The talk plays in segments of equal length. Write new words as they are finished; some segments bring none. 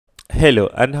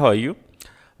Hello, and how are you?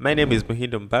 My name is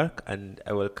Muhindo Mbarak, and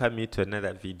I welcome you to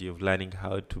another video of learning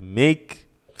how to make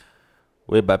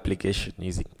web application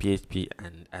using PHP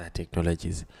and other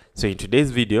technologies. So in today's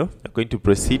video, we're going to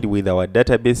proceed with our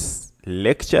database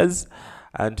lectures,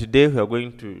 and today we are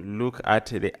going to look at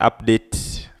the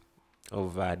update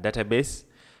of a database,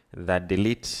 the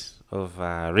delete of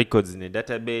records in a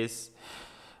database,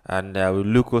 and we'll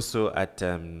look also at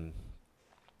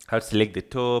how to select the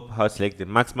top, how to select the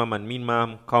maximum and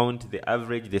minimum, count the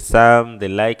average, the sum, the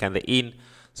like, and the in.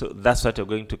 So that's what we're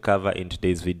going to cover in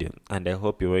today's video, and I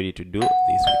hope you're ready to do this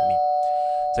with me.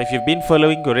 So if you've been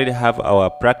following, you already have our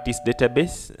practice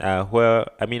database,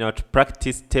 our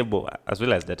practice table as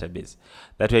well as database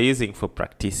that we're using for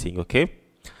practicing. Okay,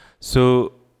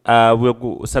 so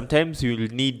sometimes you'll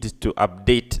need to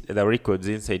update the records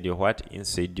inside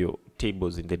your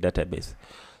tables in the database.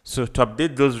 So to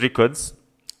update those records,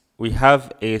 we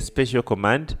have a special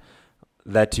command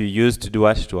that you use to do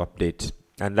what? To update.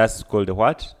 And that's called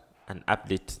what? An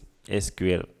update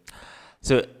SQL.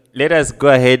 So let us go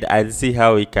ahead and see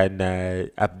how we can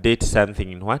update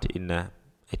something in what? In a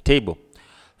table.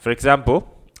 For example,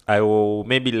 I will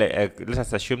maybe let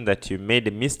us assume that you made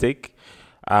a mistake.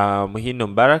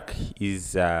 Muhindo Mbarak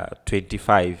is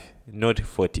 25, not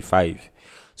 45.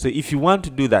 So if you want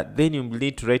to do that, then you will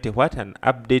need to write a what? An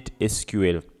update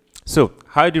SQL. So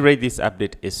how do you write this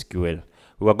update SQL?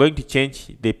 We are going to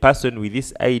change the person with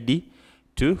this ID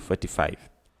to 45.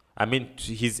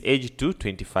 To his age to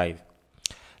 25.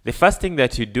 The first thing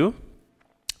that you do,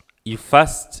 you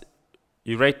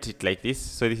write it like this.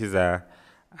 So this is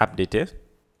updated.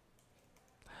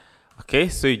 Okay,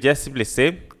 so you just simply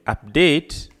say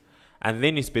update, and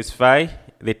then you specify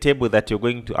the table that you're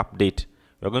going to update.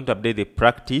 We're going to update the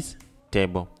practice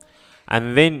table,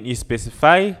 and then you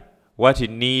specify what you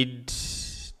need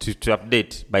to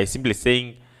update by simply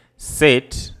saying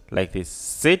set, like this,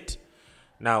 set.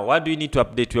 Now what do we need to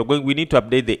update? We need to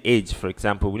update the age. For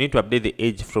example, we need to update the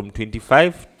age from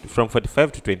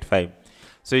 45 to 25.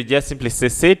 So you just simply say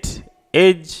set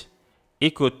age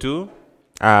equal to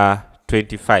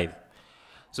 25.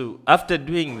 So after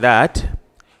doing that,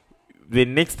 the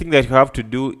next thing that you have to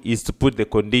do is to put the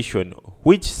condition,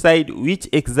 which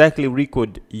exactly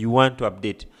record you want to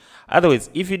update. Otherwise,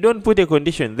 if you don't put a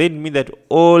condition, then it means that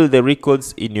all the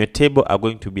records in your table are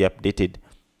going to be updated.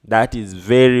 That is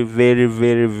very, very,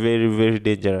 very, very, very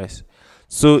dangerous.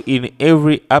 So in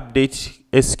every update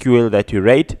SQL that you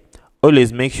write,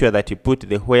 always make sure that you put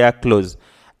the where clause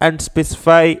and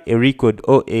specify a record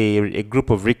or a group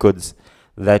of records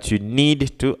that you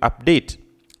need to update.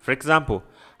 For example,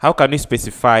 how can you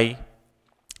specify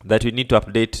that you need to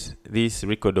update this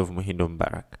record of Muhindo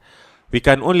Mbarak? We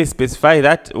can only specify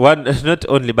that not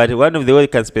only, but one of the ways we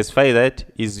can specify that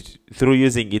is through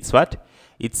using its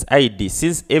ID.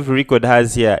 Since every record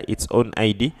has here its own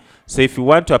ID, so if you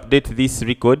want to update this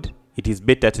record, it is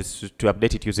better to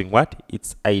update it using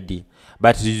its ID.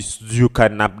 But you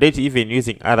can update even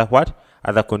using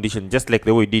other conditions, just like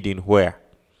the way we did in where.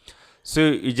 So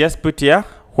you just put here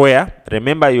where.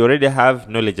 Remember, you already have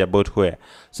knowledge about where.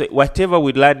 So whatever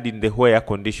we learned in the where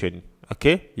condition,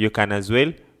 okay, you can as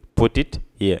well put it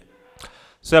here.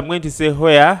 So I'm going to say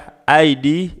where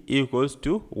ID equals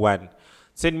to 1.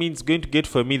 So it means it's going to get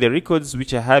for me the records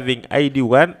which are having ID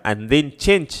 1 and then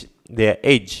change their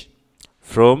age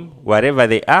from wherever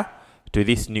they are to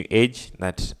this new age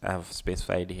that I've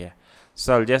specified here.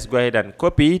 So I'll just go ahead and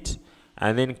copy it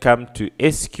and then come to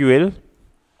SQL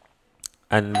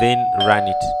and then run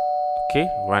it. Okay,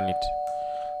 run it.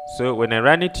 So when I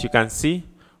run it, you can see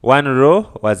one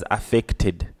row was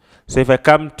affected. So if I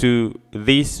come to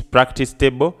this practice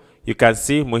table, you can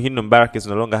see Muhindo Mbarak is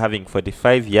no longer having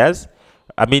 45 years.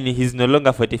 He's no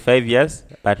longer 45 years,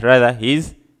 but rather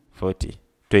he's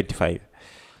 25.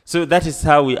 So that is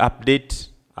how we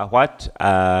update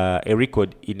a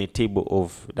record in a table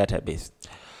of database.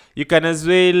 You can as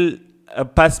well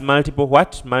pass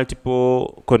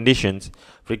multiple conditions.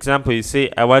 For example, you say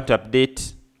I want to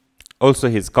update also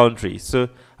his country. So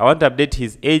I want to update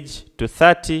his age to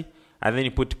 30, and then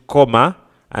you put comma,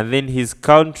 and then his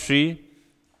country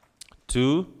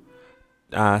to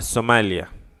Somalia.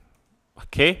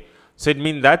 Okay, so it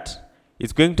means that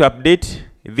it's going to update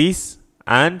this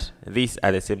and this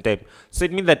at the same time. So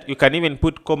it means that you can even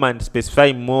put comma and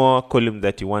specify more columns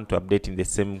that you want to update in the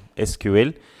same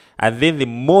SQL. And then the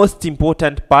most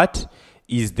important part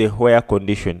is the where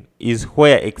condition, is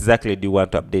where exactly do you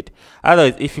want to update.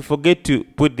 Otherwise, if you forget to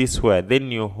put this where,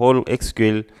 then your whole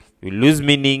SQL will lose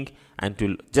meaning and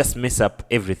to just mess up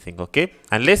everything. Okay,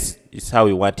 unless it's how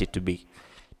we want it to be,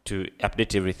 to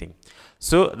update everything.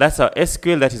 So that's our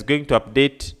SQL that is going to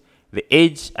update the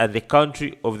age and the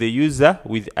country of the user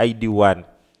with ID 1.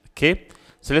 Okay,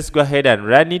 so let's go ahead and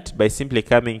run it by simply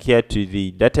coming here to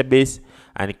the database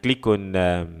and click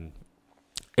on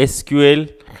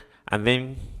SQL and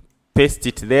then paste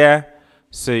it there.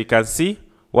 So you can see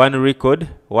one record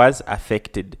was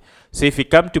affected. So if you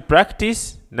come to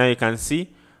practice, now you can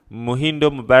see Muhindo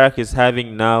Mubarak is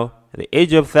having now the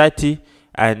age of 30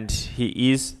 and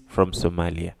he is from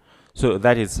Somalia. So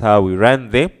that is how we run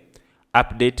the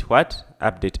update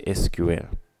SQL.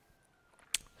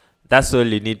 That's all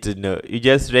you need to know. You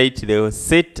just write the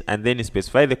set and then you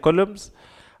specify the columns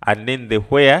and then the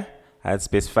where and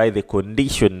specify the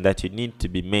condition that you need to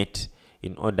be met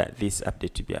in order this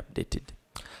update to be updated.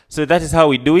 So that is how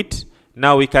we do it.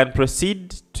 Now we can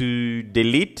proceed to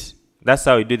delete. That's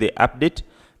how we do the update.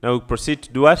 Now we proceed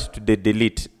to do what? To the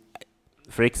delete.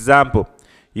 For example,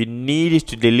 you need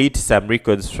to delete some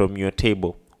records from your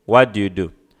table. What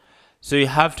do? So you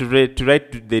have to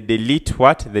write the delete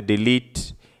what? The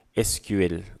delete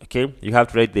SQL. Okay, you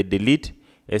have to write the delete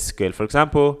SQL. For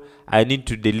example, I need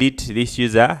to delete this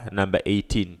user number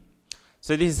 18.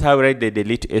 So this is how we write the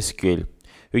delete SQL.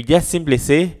 We just simply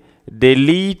say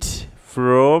delete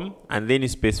from and then you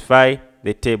specify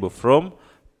the table from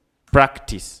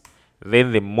practice.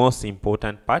 Then the most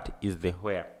important part is the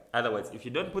where. Otherwise, if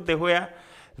you don't put the where,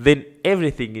 then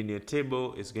everything in your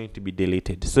table is going to be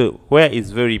deleted. So where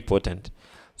is very important.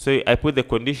 So I put the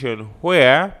condition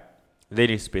where, then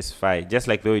you specify, just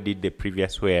like the way we did the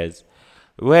previous wheres.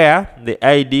 Where the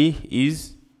ID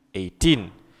is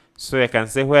 18. So I can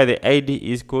say where the ID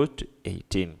is equal to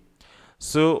 18.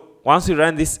 So once you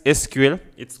run this SQL,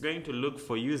 it's going to look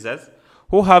for users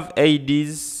who have ID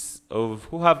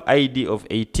of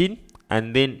 18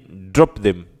 and then drop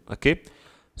them. Okay,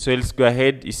 so let's go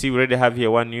ahead. You see, we already have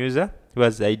here one user who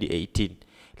has ID 18.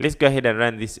 Let's go ahead and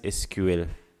run this SQL.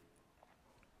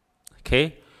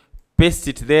 Okay, paste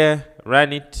it there,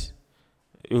 run it.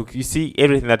 You see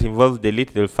everything that involves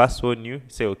delete, they'll first warn you.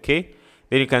 Say okay.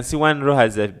 Then you can see one row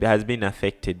has been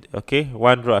affected. Okay,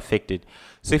 one row affected.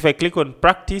 So if I click on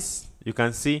practice, you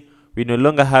can see we no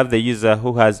longer have the user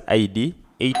who has ID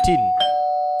 18.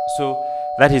 So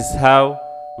that is how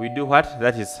we do what?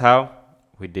 That is how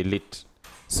we delete.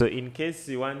 So in case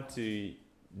you want to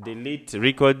delete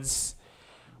records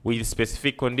with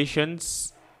specific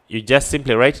conditions, you just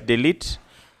simply write delete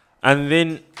and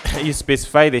then you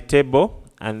specify the table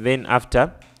and then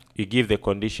after you give the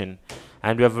condition.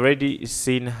 And we have already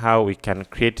seen how we can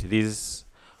create this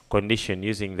condition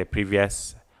using the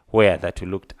previous where that we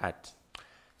looked at.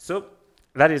 So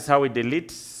that is how we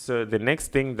delete. So the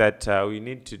next thing that we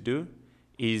need to do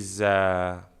is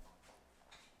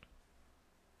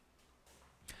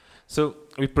so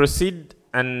we proceed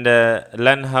and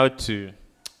learn how to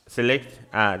select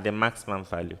the maximum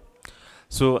value.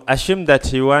 So assume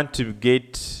that you want to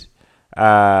get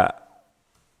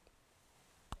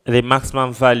the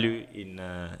maximum value in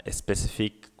a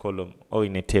specific column or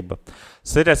in a table.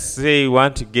 So let us say you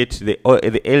want to get the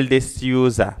eldest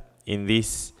user in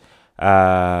this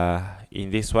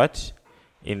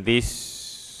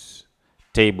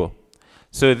table.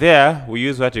 So there we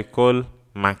use what we call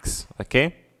max.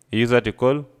 Okay, we use what we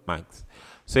call max.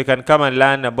 So you can come and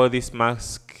learn about this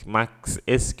max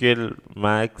SQL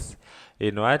max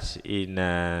in what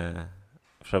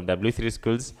from W3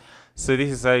 schools. So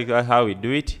this is how we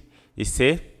do it. You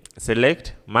say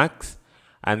select max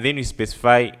and then you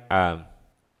specify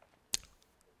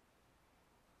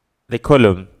the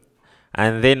column,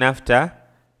 and then after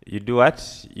you do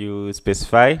what? You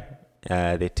specify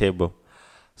the table.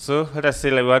 So let us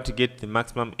say I want to get the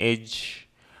maximum age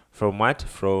from what?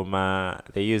 From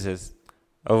the users,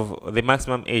 of the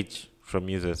maximum age from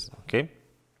users. Okay,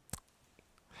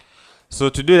 so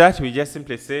to do that we just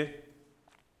simply say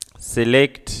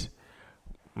select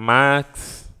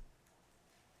max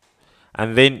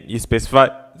and then you specify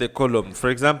the column. For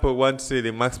example, we want to say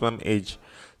the maximum age.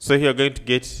 So here you're going to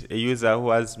get a user who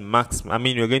has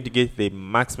you're going to get the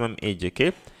maximum age,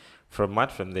 okay? From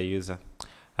what? From the user.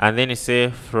 And then you say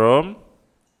from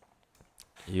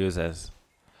users.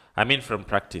 From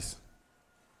practice.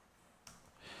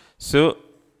 So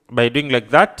by doing like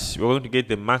that, we're going to get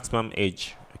the maximum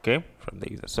age, okay? From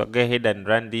the user. So go ahead and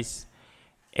run this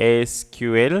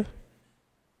SQL.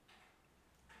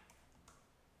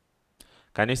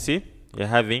 Can you see? You're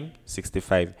having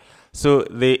 65. So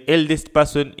the eldest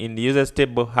person in the users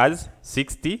table has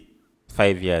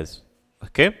 65 years.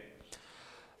 Okay?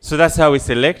 So that's how we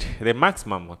select the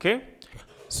maximum. Okay?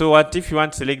 So what if you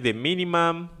want to select the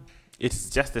minimum? It's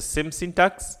just the same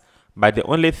syntax, but the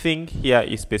only thing here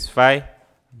is specify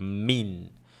min.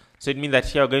 So it means that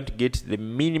here we're going to get the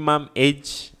minimum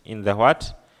age in the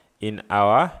what? In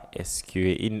our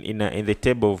SQL, in the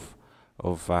table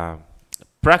of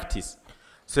practice.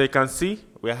 So you can see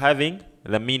we're having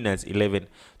the mean as 11.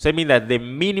 So I mean that the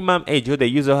minimum age, or the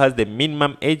user has the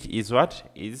minimum age is what?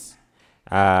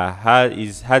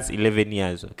 Has 11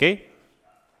 years, okay?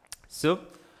 So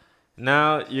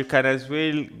now you can as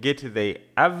well get the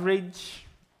average.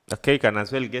 Okay, you can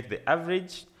as well get the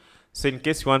average. So in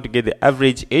case you want to get the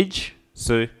average age,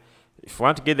 so if you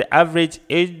want to get the average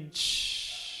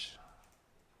age,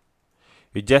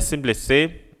 you just simply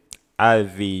say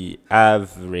the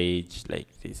average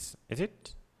like this. Is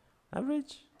it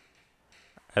average?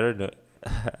 I don't know.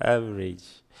 Average.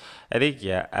 I think,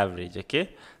 yeah, average. Okay.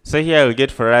 So here we'll get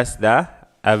for us the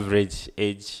average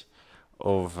age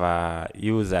of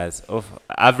users, of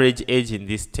average age in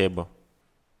this table.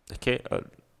 Okay. Oh,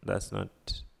 that's not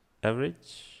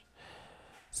average.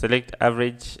 Select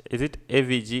average. Is it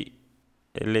AVG?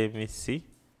 Let me see.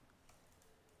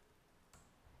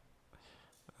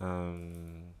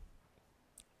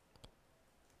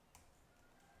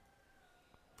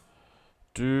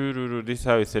 This is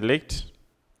how we select.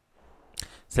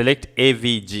 Select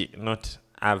AVG, not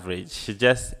average,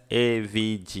 just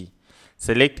AVG.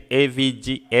 Select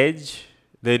AVG age.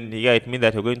 Then yeah, it means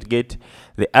that we're going to get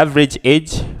the average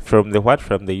age from the what?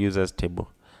 From the users table,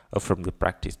 or from the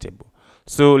practice table.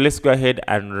 So let's go ahead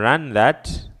and run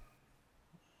that.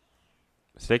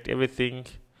 Select everything.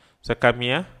 So come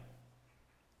here,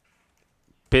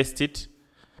 paste it.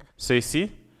 So you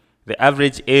see the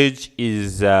average age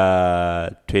is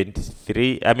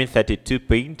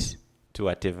 32.2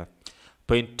 whatever,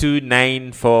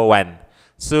 0.2941.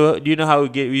 So do you know how we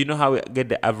get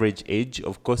the average age?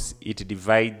 Of course, it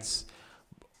divides,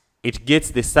 it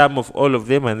gets the sum of all of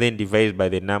them and then divides by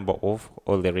the number of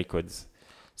all the records.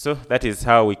 So that is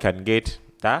how we can get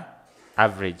the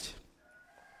average.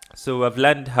 So we've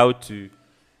learned how to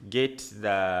get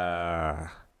the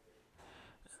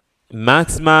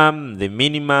maximum, the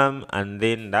minimum, and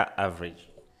then the average.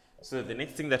 So the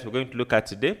next thing that we're going to look at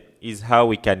today is how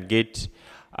we can get,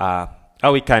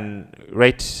 how we can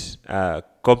write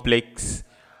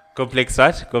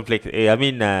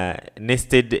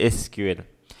nested SQL.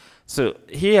 So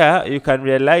here you can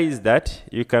realize that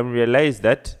we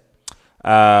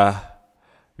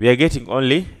are getting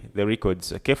only the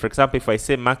records. Okay, for example, if I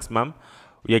say maximum,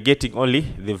 we are getting only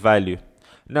the value.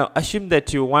 Now, assume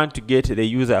that you want to get the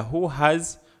user who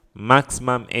has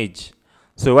maximum age.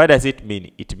 So what does it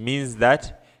mean? It means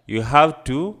that you have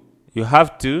to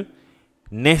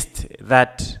nest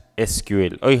that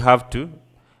SQL, or you have to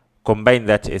combine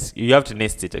that you have to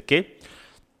nest it, okay?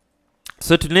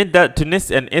 So to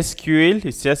nest an SQL,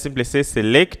 it's just simply say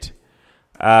select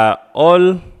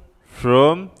all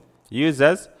from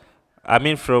users,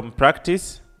 from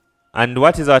practice. And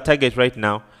what is our target right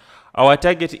now? Our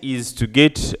target is to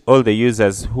get all the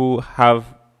users who have,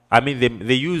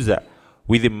 the user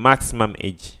with the maximum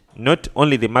age. Not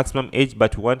only the maximum age,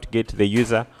 but we want to get the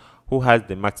user who has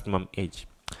the maximum age.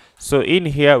 So in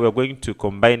here, we're going to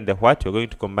combine the what? We're going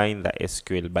to combine the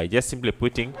SQL by just simply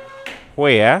putting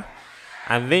where,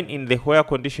 and then in the where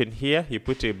condition here, you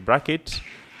put a bracket.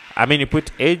 You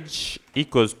put age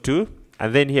equals to,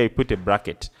 and then here you put a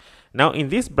bracket. Now in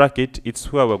this bracket,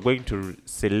 it's where we're going to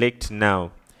select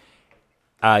now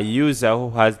a user who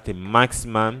has the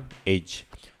maximum age.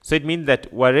 So it means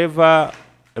that whatever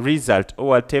result or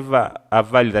whatever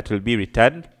value that will be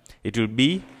returned, it will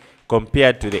be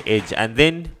compared to the age. And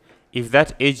then if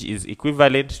that age is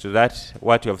equivalent to that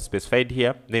what you have specified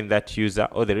here, then that user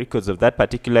or the records of that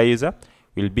particular user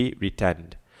will be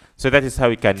returned. So that is how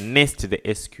we can nest the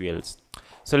SQLs.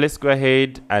 So let's go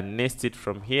ahead and nest it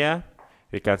from here.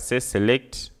 We can say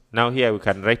select. Now here we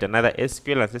can write another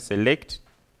SQL and say select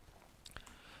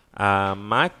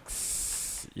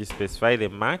max. You specify the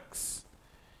max,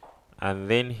 and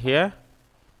then here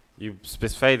you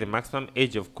specify the maximum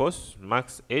age, of course,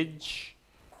 max age.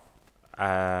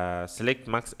 Select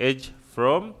max age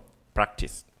from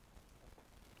practice.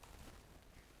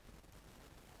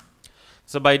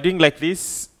 So by doing like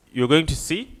this, you're going to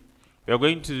see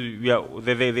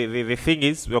the thing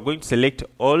is we are going to select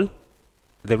all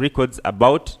the records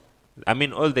about,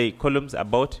 all the columns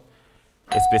about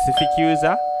a specific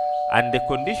user, and the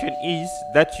condition is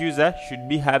that user should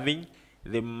be having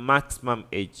the maximum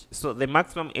age. So the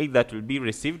maximum age that will be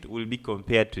received will be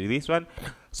compared to this one.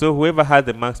 So whoever has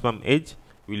the maximum age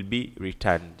will be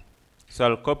returned. So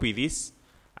I'll copy this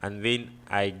and then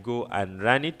I go and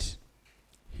run it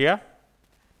here.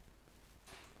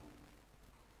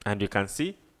 And you can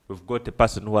see we've got the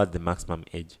person who has the maximum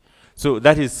age. So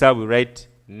that is how we write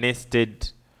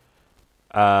nested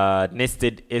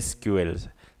nested SQLs.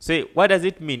 So what does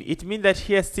it mean? It means that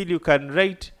here still you can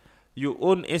write your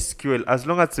own SQL as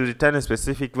long as you return a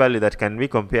specific value that can be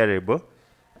comparable.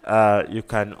 You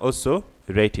can also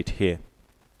write it here.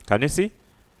 Can you see?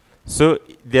 So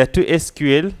there are two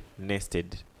SQL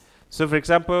nested. So for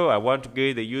example, I want to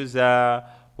get the user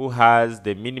who has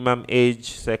the minimum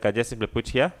age, so I can just simply put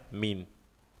here min.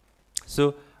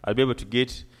 So I'll be able to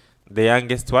get the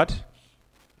youngest what?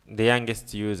 The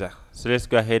youngest user. So let's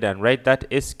go ahead and write that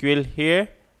SQL here.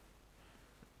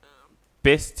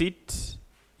 Paste it.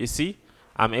 You see,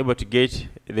 I'm able to get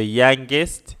the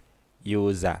youngest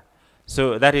user.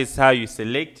 So that is how you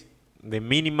select the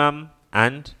minimum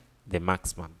and the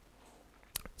maximum.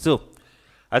 So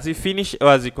as we finish or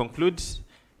as we conclude,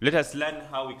 let us learn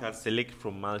how we can select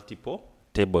from multiple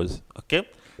tables. Okay,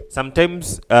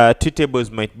 sometimes two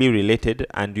tables might be related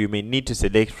and you may need to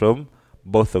select from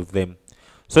both of them.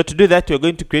 So to do that, we're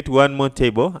going to create one more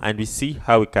table and we see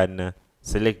how we can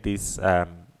select this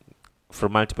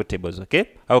from multiple tables. Okay,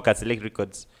 how we can select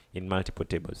records in multiple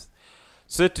tables.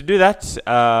 So to do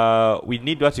that, we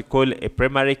need what we call a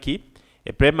primary key.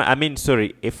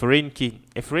 A foreign key.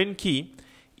 A foreign key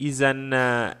is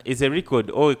a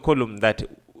record or a column that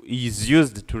is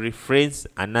used to reference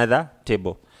another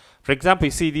table. For example,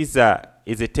 you see this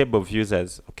is a table of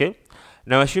users. Okay,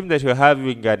 now assume that you're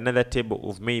having another table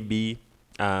of maybe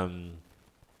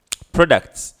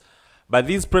products, but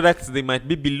these products, they might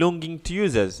be belonging to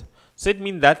users. So it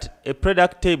means that a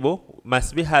product table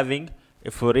must be having a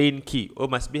foreign key or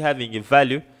must be having a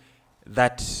value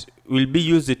that will be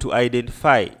used to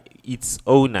identify its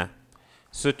owner.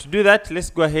 So to do that, let's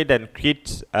go ahead and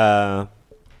create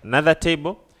another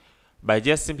table by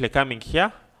just simply coming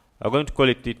here. We're going to call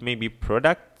it maybe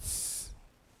products,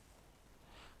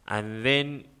 and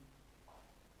then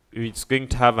it's going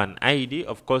to have an ID.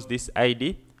 Of course, this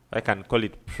ID, I can call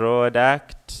it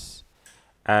product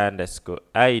underscore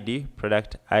ID,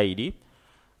 product ID.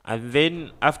 And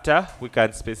then after, we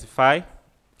can specify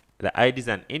the ID is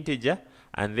an integer,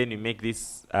 and then you make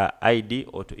this ID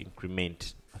auto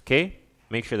increment. Okay,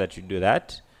 make sure that you do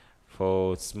that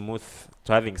for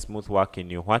having smooth work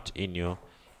in your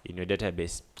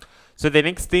database. So the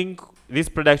next thing, this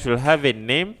product will have a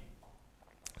name,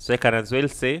 so I can as well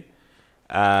say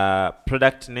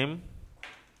product name.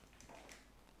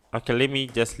 Okay, let me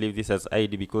just leave this as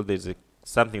ID because there's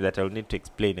something that I'll need to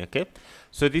explain. Okay,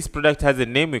 so this product has a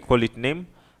name, we call it name,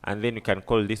 and then we can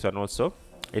call this one also.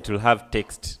 It will have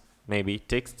text, maybe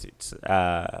text, it's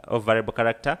of variable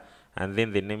character, and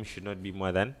then the name should not be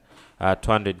more than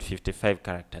 255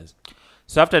 characters.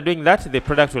 So after doing that, the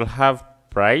product will have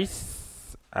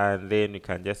price, and then you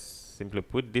can just simply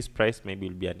put this price, maybe it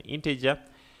will be an integer.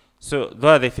 So those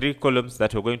are the three columns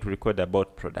that we're going to record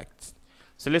about products.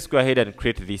 So let's go ahead and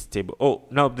create this table. Oh,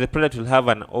 now the product will have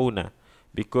an owner,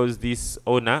 because this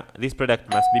product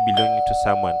must be belonging to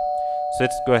someone. So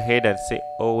let's go ahead and say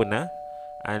owner,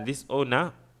 and this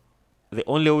owner, the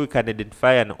only way we can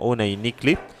identify an owner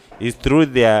uniquely is through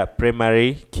their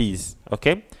primary keys.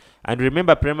 Okay, and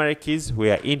remember, primary keys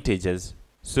were integers,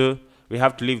 so we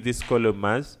have to leave this column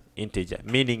as integer,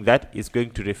 meaning that it's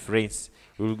going to reference.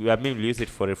 We'll use it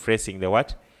for referencing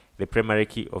the primary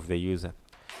key of the user.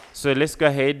 So let's go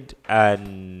ahead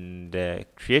and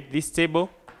create this table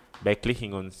by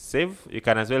clicking on save. You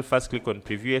can as well first click on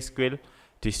preview SQL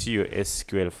to see your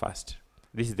SQL first.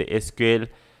 This is the SQL,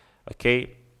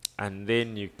 okay, and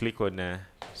then you click on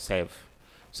save.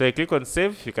 So you click on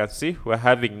save, you can see we're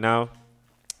having now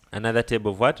another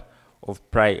table of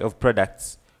of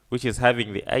products, which is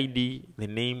having the ID, the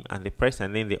name, and the price,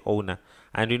 and then the owner.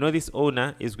 And you know this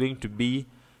owner is going to be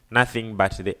nothing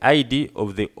but the ID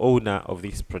of the owner of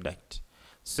this product.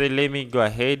 So let me go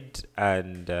ahead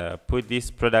and put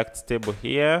this products table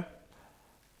here,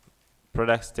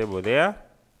 products table there.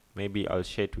 Maybe I'll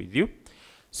share it with you.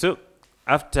 So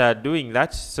after doing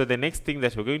that, so the next thing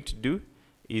that we're going to do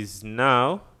is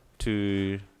now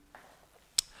to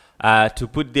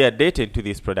put their data into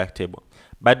this product table.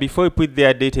 But before we put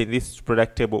their data in this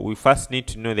product table, we first need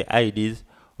to know the IDs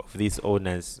of these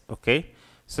owners. Okay,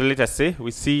 so let us say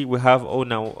we have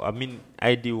owner,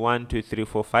 ID 1, 2, 3,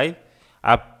 4, 5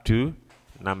 up to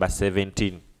number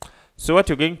 17. So what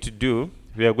we're going to do,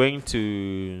 we are going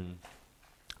to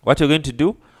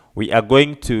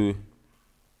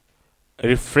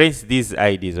reference these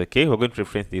IDs. Okay, we're going to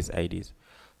reference these IDs.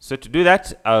 So to do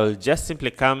that, I'll just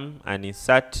simply come and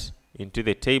insert into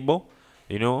the table,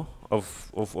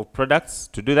 of products.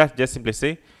 To do that, just simply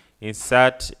say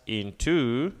insert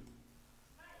into,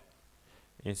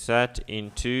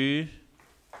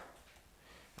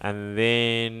 and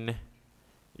then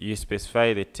you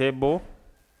specify the table,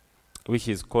 which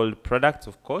is called products,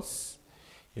 of course.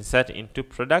 Insert into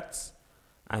products,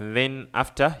 and then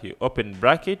after you open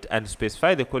bracket and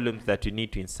specify the columns that you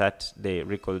need to insert the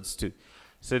records to.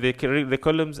 So the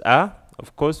columns are,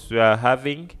 of course, we are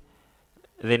having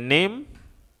the name,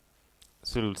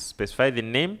 so we'll specify the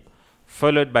name,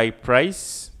 followed by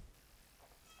price,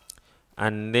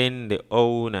 and then the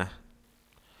owner.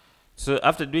 So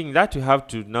after doing that, you have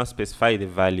to now specify the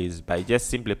values by just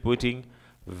simply putting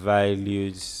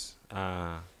values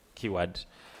keyword.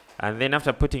 And then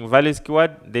after putting values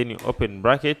keyword, then you open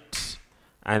bracket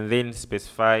and then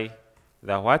specify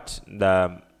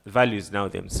the values now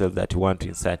themselves that you want to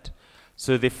insert.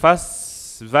 So the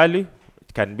first value,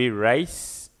 it can be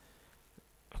rice.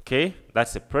 Okay,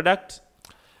 that's a product.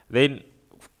 Then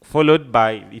followed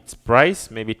by its price,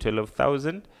 maybe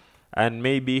 12,000, and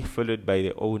maybe followed by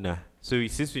the owner. So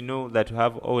since we know that we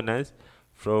have owners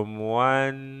from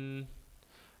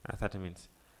 30 minutes,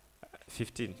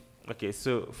 15. Okay,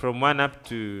 so from 1 up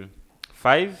to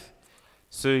 5,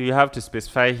 so you have to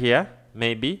specify here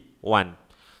maybe 1.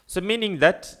 So meaning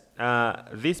that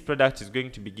this product is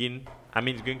going to begin,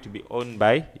 it's going to be owned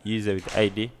by user with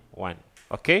ID 1.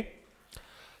 Okay,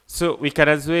 so we can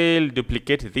as well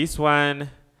duplicate this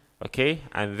one. Okay,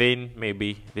 and then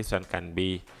maybe this one can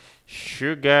be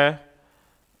sugar,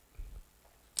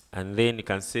 and then you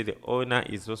can say the owner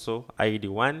is also ID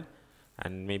 1,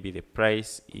 and maybe the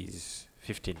price is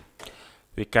 15.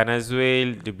 We can as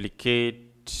well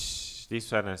duplicate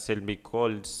this one and say it'll be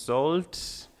called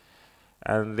salt,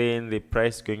 and then the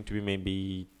price is going to be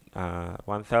maybe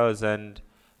 1,000,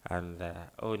 and the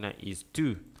owner is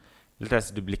 2. Let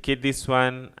us duplicate this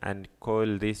one and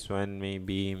call this one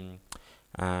maybe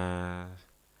a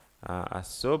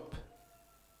soap,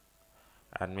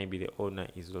 and maybe the owner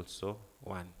is also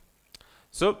 1.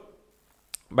 So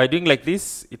by doing like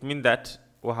this, it means that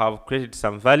we have created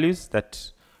some values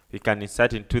that we can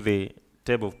insert into the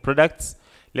table of products.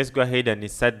 Let's go ahead and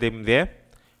insert them there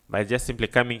by just simply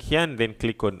coming here and then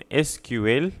click on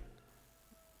SQL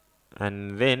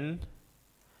and then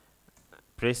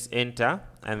press enter,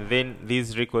 and then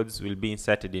these records will be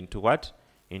inserted into what?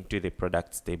 Into the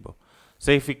products table.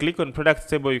 So if we click on products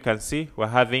table, you can see we're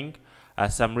having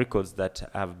some records that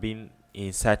have been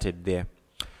inserted there.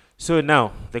 So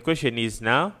now the question is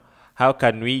now, how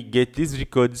can we get these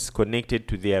records connected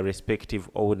to their respective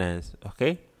owners?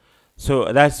 Okay,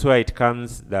 so that's why it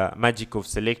comes the magic of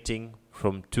selecting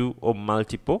from 2 or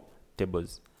multiple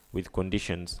tables with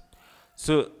conditions.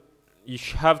 So you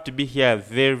have to be here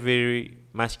very, very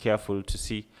much careful to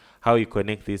see how you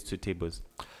connect these 2 tables.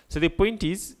 So the point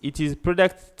is, it is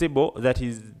product table that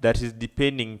is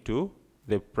depending to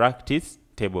the practice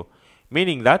table,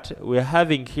 meaning that we're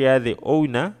having here the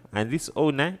owner, and this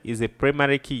owner is a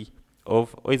primary key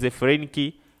of, or is a foreign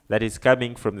key that is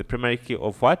coming from the primary key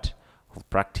of what? Of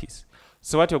practice.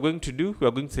 So what we're going to do,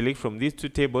 we're going to select from these 2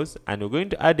 tables, and we're going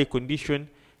to add a condition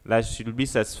that should be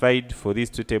satisfied for these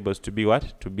 2 tables to be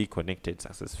what? To be connected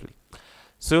successfully.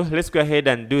 So let's go ahead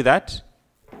and do that.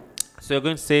 So we're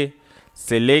going to say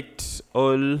select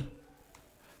all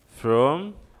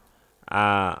from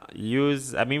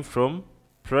from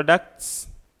products,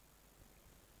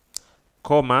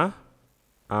 comma,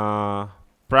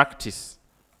 practice.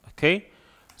 Okay,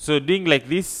 so doing like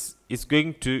this is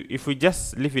going to, if we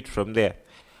just leave it from there,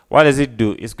 what does it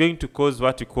do? It's going to cause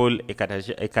what we call a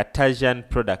Cartesian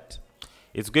product.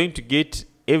 It's going to get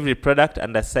every product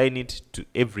and assign it to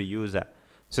every user.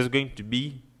 So it's going to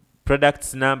be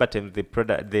products number times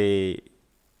the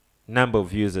number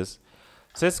of users.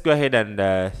 So let's go ahead and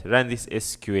run this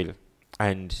SQL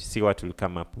and see what we'll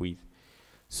come up with.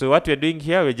 So what we're doing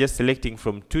here, we're just selecting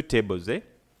from 2 tables. So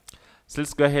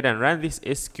let's go ahead and run this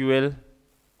SQL.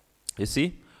 You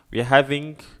see, we're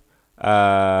having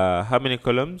how many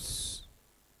columns?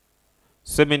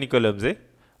 So many columns,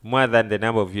 more than the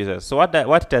number of users. So what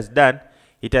it has done,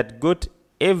 it had got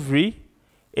every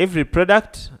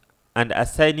product and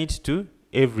assign it to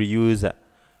every user,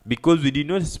 because we did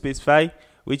not specify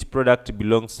which product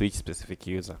belongs to each specific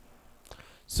user.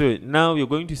 So now you're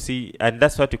going to see, and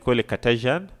that's what we call a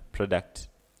Cartesian product.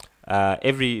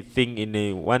 Everything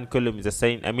in one column is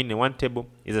assigned, in one table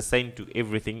is assigned to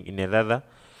everything in another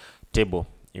table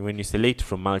when you select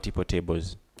from multiple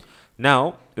tables.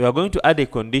 Now we are going to add a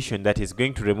condition that is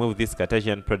going to remove this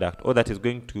Cartesian product, or that is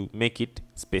going to make it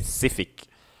specific.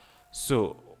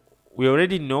 So we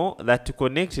already know that to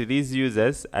connect these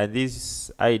users and these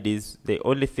IDs, the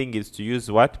only thing is to use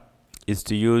what? Is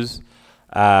to use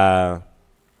the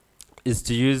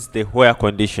where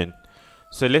condition.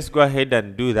 So let's go ahead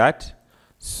and do that.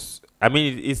 It's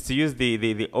to use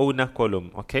the owner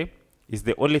column. Okay, it's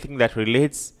the only thing that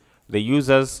relates the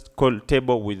users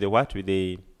table with the what? With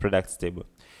the products table.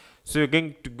 So you're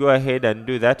going to go ahead and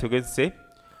do that. We're going to say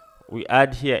we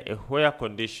add here a where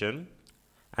condition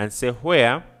and say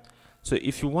where. So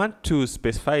if you want to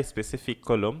specify a specific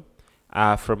column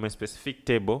from a specific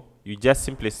table, you just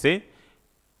simply say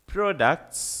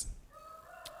products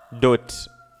dot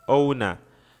owner.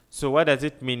 So what does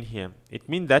it mean here? It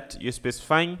means that you're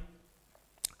specifying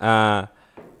the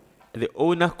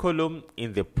owner column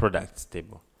in the products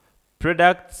table.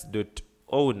 Products dot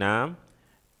owner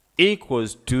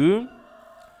equals to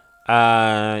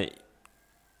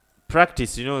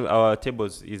practice. You know, our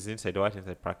tables is inside what?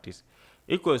 Inside practice.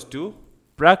 Equals to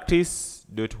practice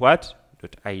dot what?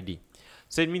 Dot id.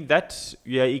 So it means that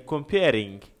we are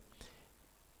comparing,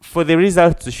 for the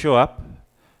results to show up,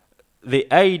 the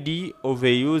ID of a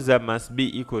user must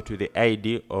be equal to the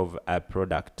ID of a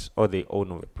product or the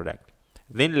owner of a product.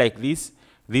 Then like this,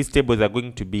 these tables are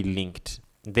going to be linked.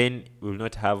 Then we will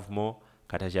not have more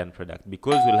Cartesian product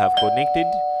because we'll have connected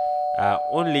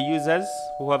only users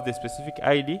who have the specific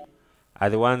ID are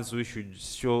the ones who should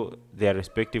show their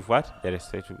respective what? Their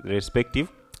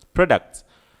respective products.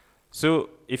 So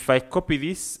if I copy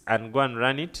this and go and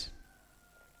run it,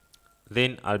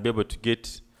 then I'll be able to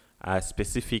get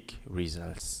specific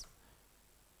results.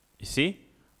 You see,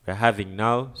 we're having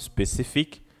now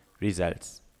specific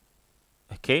results.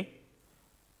 Okay,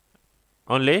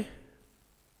 only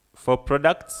for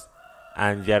products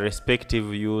and their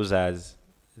respective users,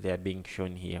 they are being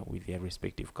shown here with their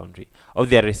respective country or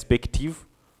their respective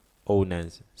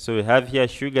owners. So we have here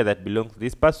sugar that belongs to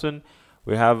this person,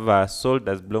 we have salt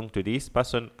that belongs to this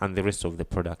person, and the rest of the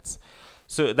products.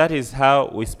 So that is how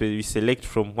we select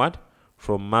from what?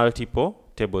 From multiple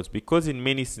tables, because in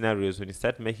many scenarios when you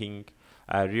start making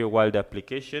a real world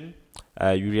application,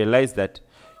 you realize that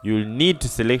you'll need to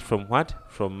select from what?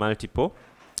 From multiple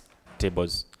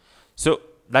tables. So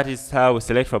that is how we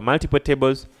select from multiple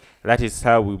tables. That is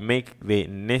how we make the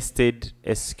nested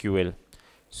SQL.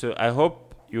 So I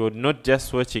hope you're not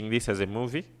just watching this as a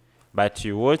movie, but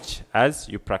you watch as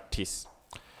you practice.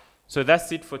 So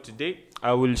that's it for today.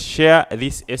 I will share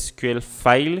this SQL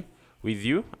file with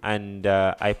you, and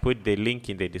I put the link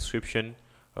in the description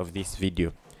of this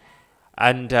video.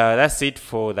 And that's it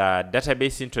for the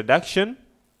database introduction.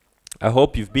 I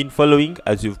hope you've been following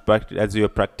as you're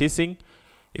practicing.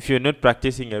 If you're not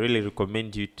practicing, I really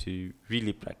recommend you to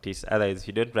really practice. Otherwise, if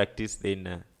you don't practice,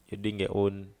 then you're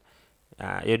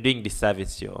doing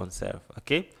disservice to your own self.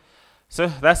 Okay, so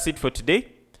that's it for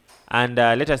today, and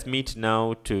let us meet in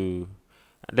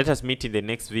the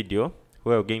next video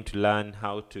where we're going to learn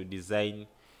how to design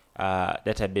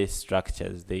database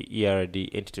structures, the ERD,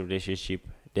 entity relationship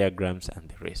diagrams, and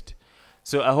the rest.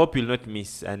 So I hope you'll not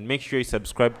miss, and make sure you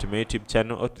subscribe to my YouTube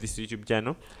channel or to this YouTube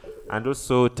channel, and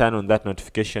also turn on that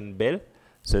notification bell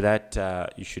so that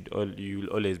you will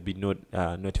always be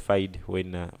notified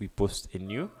when we post a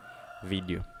new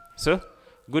video. So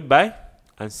goodbye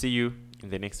and see you in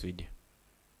the next video.